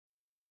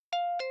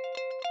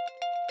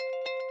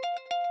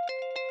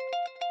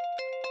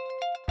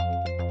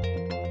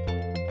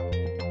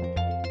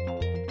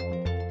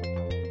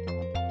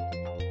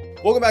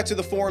Welcome back to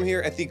the forum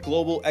here at the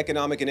Global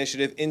Economic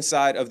Initiative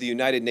inside of the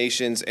United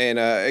Nations. And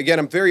again,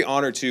 I'm very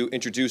honored to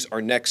introduce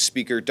our next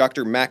speaker,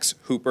 Dr. Max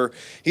Hooper.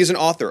 He is an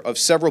author of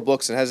several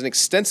books and has an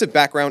extensive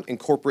background in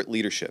corporate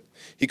leadership.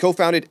 He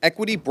co-founded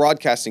Equity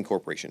Broadcasting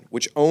Corporation,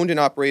 which owned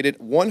and operated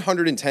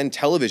 110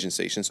 television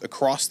stations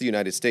across the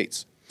United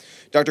States.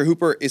 Dr.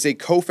 Hooper is a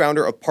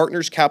co-founder of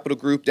Partners Capital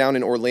Group down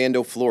in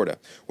Orlando, Florida,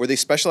 where they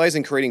specialize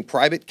in creating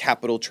private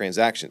capital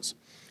transactions.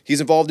 He's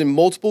involved in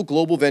multiple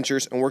global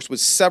ventures and works with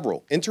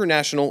several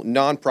international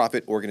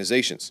nonprofit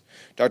organizations.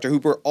 Dr.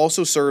 Hooper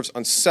also serves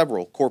on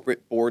several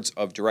corporate boards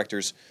of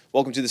directors.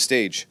 Welcome to the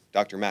stage,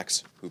 Dr.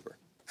 Max Hooper.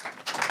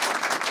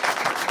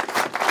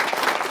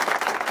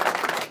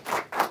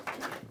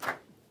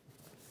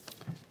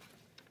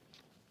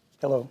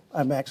 Hello,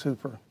 I'm Max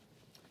Hooper.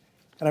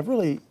 And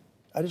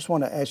I just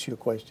want to ask you a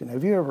question.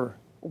 Have you ever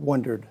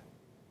wondered,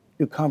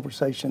 do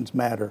conversations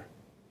matter?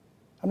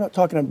 I'm not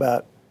talking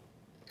about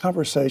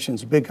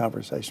conversations, big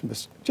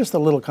conversations, but just the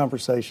little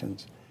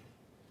conversations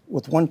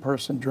with one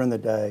person during the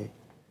day,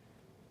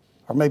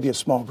 or maybe a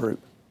small group.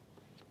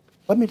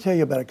 Let me tell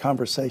you about a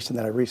conversation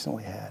that I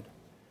recently had.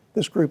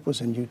 This group was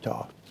in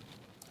Utah.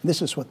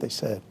 This is what they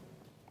said.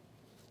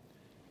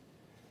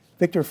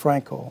 Viktor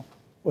Frankl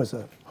was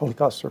a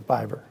Holocaust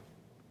survivor.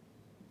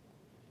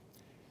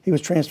 He was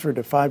transferred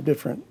to 5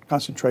 different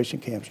concentration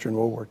camps during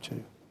World War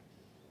II.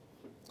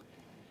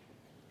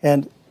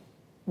 And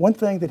one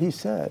thing that he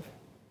said,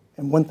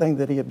 and one thing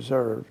that he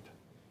observed,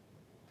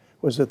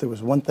 was that there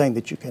was one thing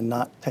that you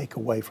cannot take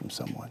away from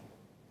someone,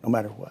 no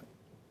matter what.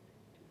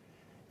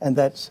 And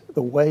that's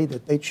the way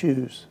that they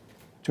choose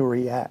to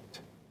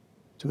react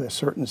to a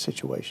certain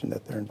situation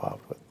that they're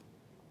involved with.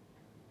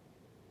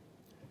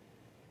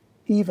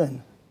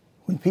 Even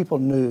when people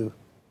knew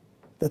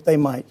that they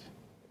might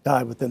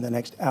die within the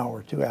next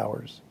hour, 2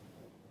 hours,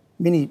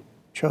 many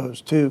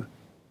chose to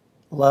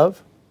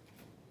love,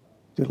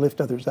 to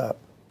lift others up,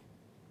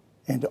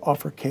 and to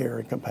offer care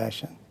and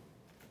compassion.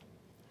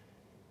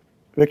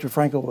 Viktor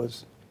Frankl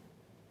was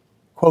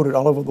quoted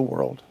all over the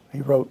world.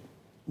 He wrote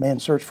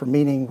Man's Search for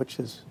Meaning, which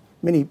is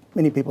many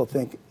people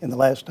think in the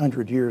last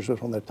 100 years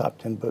was one of the top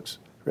 10 books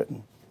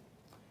written.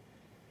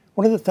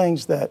 One of the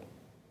things that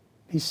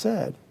he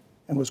said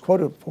and was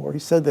quoted for, he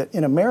said that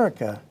in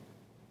America,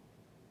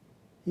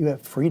 you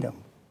have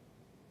freedom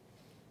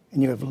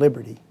and you have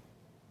liberty.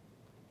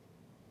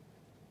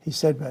 He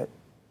said that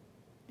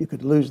you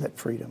could lose that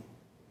freedom,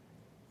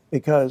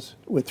 because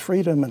with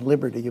freedom and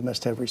liberty, you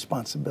must have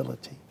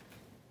responsibility.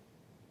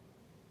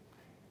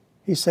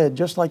 He said,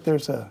 just like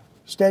there's a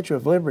Statue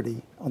of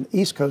Liberty on the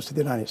East Coast of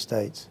the United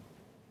States,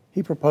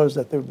 he proposed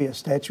that there would be a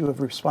Statue of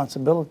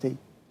Responsibility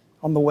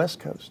on the West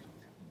Coast.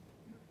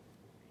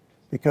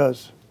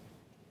 Because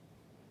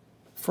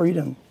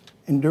freedom,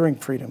 enduring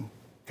freedom,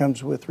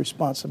 comes with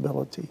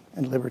responsibility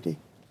and liberty.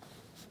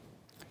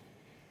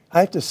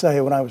 I have to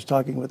say, when I was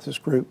talking with this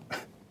group,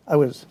 I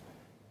was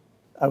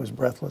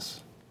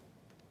breathless.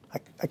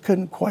 I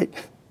couldn't quite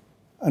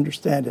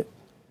understand it.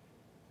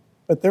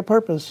 But their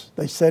purpose,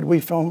 they said,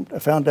 we formed a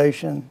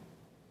foundation.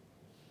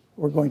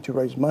 We're going to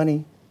raise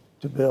money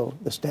to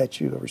build the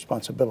Statue of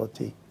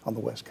Responsibility on the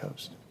West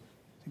Coast.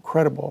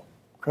 Incredible,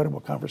 incredible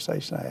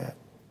conversation I had.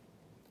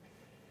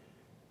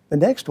 The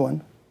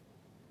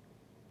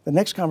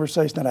next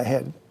conversation that I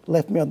had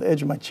left me on the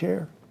edge of my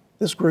chair.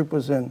 This group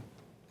was in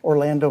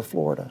Orlando,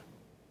 Florida,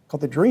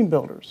 called the Dream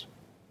Builders.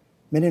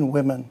 Men and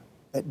women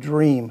that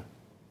dream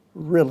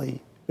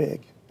really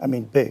big. I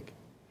mean, big.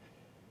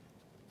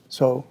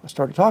 So I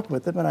started talking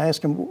with them, and I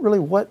asked them, really,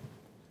 what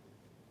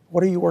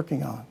are you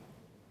working on?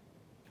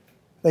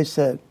 They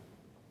said,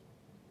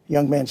 a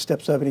young man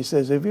steps up and he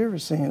says, have you ever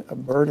seen a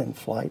bird in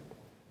flight?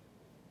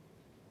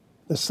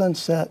 The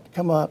sunset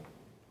come up,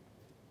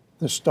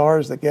 the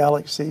stars, the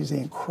galaxies, the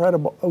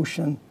incredible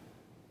ocean,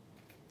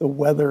 the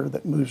weather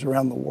that moves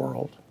around the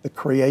world, the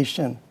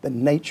creation, the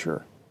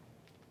nature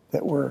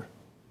that we're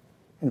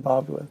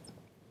involved with.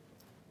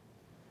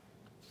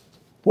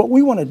 What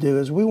we want to do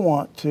is we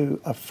want to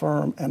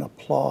affirm and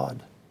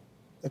applaud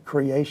the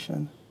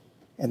creation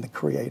and the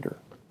Creator.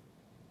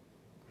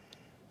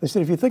 They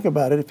said, if you think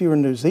about it, if you were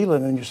in New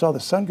Zealand and you saw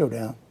the sun go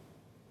down,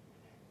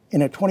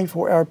 in a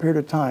 24-hour period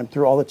of time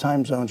through all the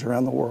time zones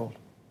around the world,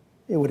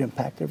 it would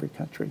impact every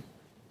country.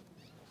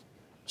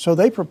 So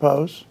they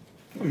propose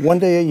 1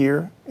 day a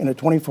year in a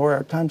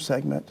 24-hour time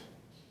segment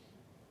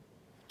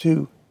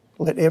to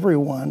let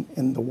everyone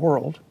in the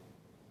world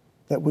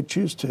that would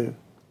choose to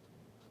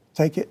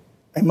take it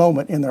a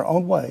moment in their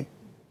own way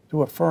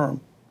to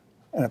affirm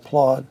and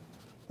applaud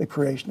the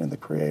creation and the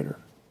Creator.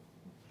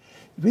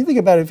 If you think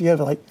about it, if you have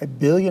like 1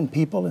 billion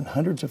people in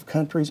hundreds of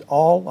countries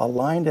all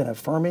aligned and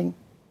affirming,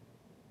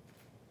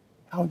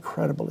 how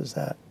incredible is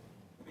that?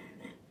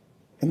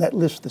 And that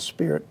lifts the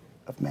spirit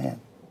of man.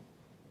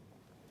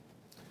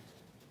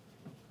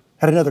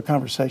 Had another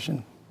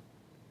conversation.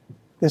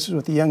 This is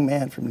with a young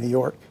man from New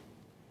York.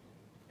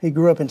 He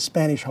grew up in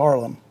Spanish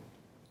Harlem.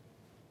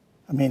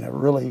 I mean, a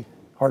really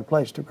hard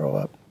place to grow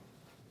up.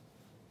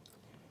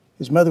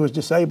 His mother was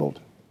disabled.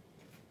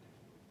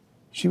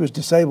 She was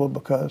disabled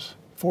because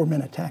 4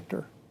 men attacked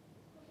her.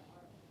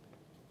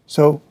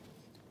 So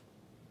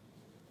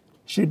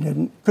she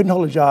couldn't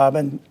hold a job,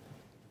 and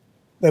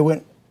they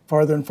went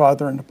farther and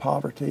farther into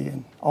poverty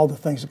and all the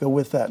things that go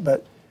with that.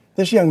 But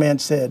this young man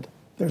said,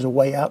 there's a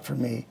way out for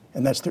me,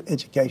 and that's through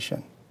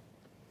education.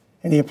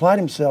 And he applied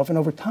himself, and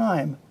over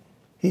time,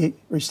 he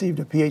received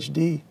a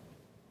PhD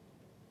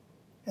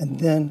and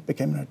then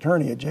became an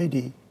attorney at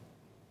JD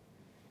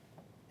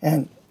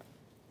and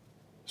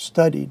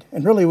studied,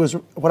 and really was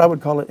what I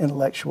would call an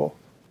intellectual.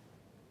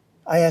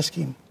 I asked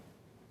him,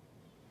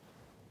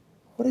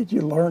 what did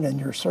you learn in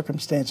your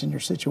circumstance, in your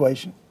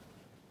situation?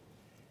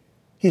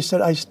 He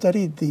said, I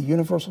studied the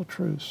universal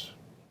truths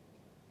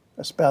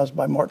espoused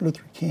by Martin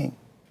Luther King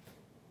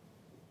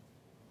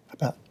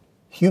about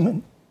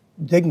human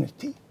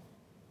dignity,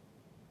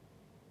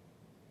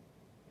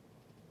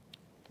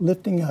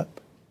 lifting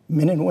up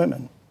men and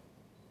women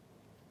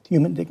to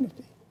human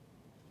dignity.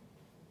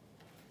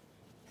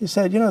 He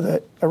said, you know,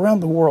 that around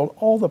the world,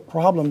 all the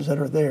problems that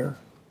are there,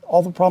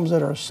 all the problems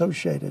that are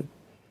associated,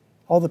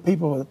 all the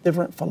people with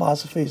different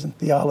philosophies and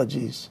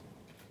theologies,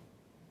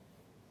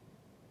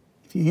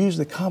 if you use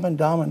the common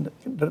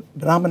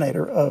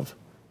denominator of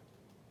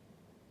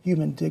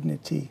human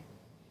dignity,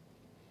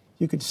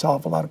 you could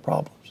solve a lot of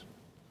problems.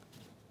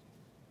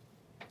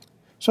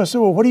 So I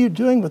said, well, what are you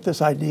doing with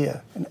this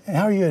idea? And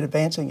how are you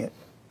advancing it?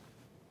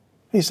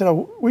 He said,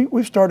 oh,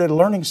 we've started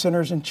learning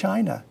centers in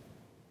China.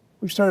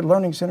 We've started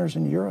learning centers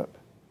in Europe.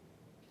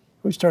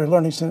 We've started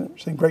learning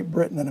centers in Great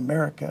Britain and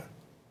America.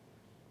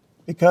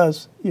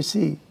 Because, you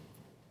see,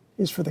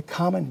 it's for the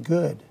common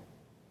good.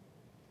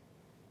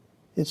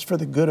 It's for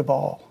the good of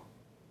all.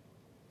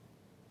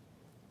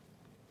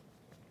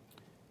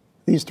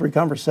 These 3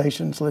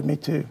 conversations led me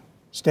to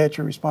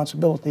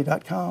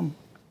statureresponsibility.com,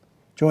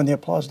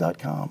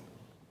 jointheapplause.com,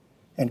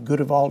 and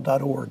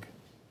goodofall.org,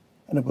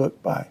 and a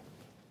book by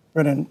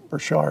Brennan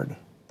Burchard,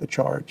 The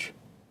Charge.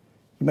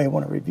 You may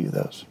want to review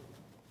those.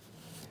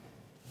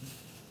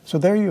 So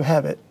there you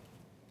have it.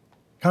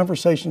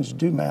 Conversations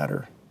do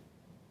matter.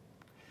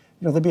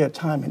 You know, there'll be a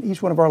time in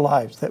each one of our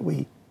lives that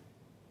we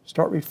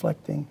start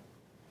reflecting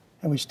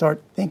and we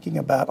start thinking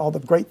about all the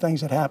great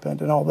things that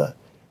happened and all the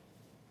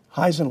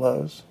highs and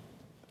lows,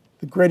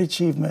 the great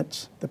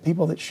achievements, the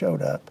people that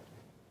showed up,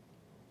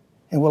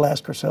 and we'll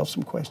ask ourselves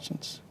some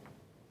questions.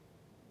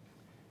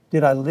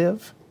 Did I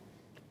live?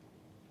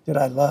 Did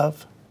I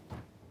love?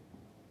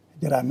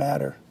 Did I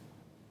matter?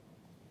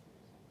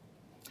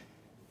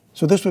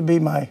 So this would be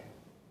my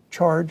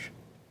charge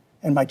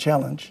and my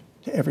challenge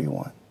to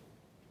everyone.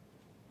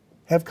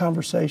 Have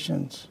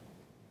conversations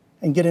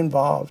and get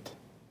involved.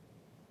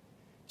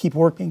 Keep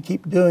working,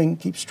 keep doing,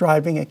 keep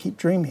striving, and keep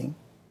dreaming,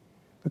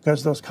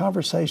 because those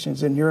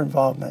conversations and your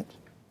involvement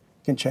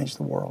can change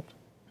the world.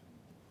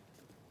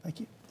 Thank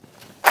you.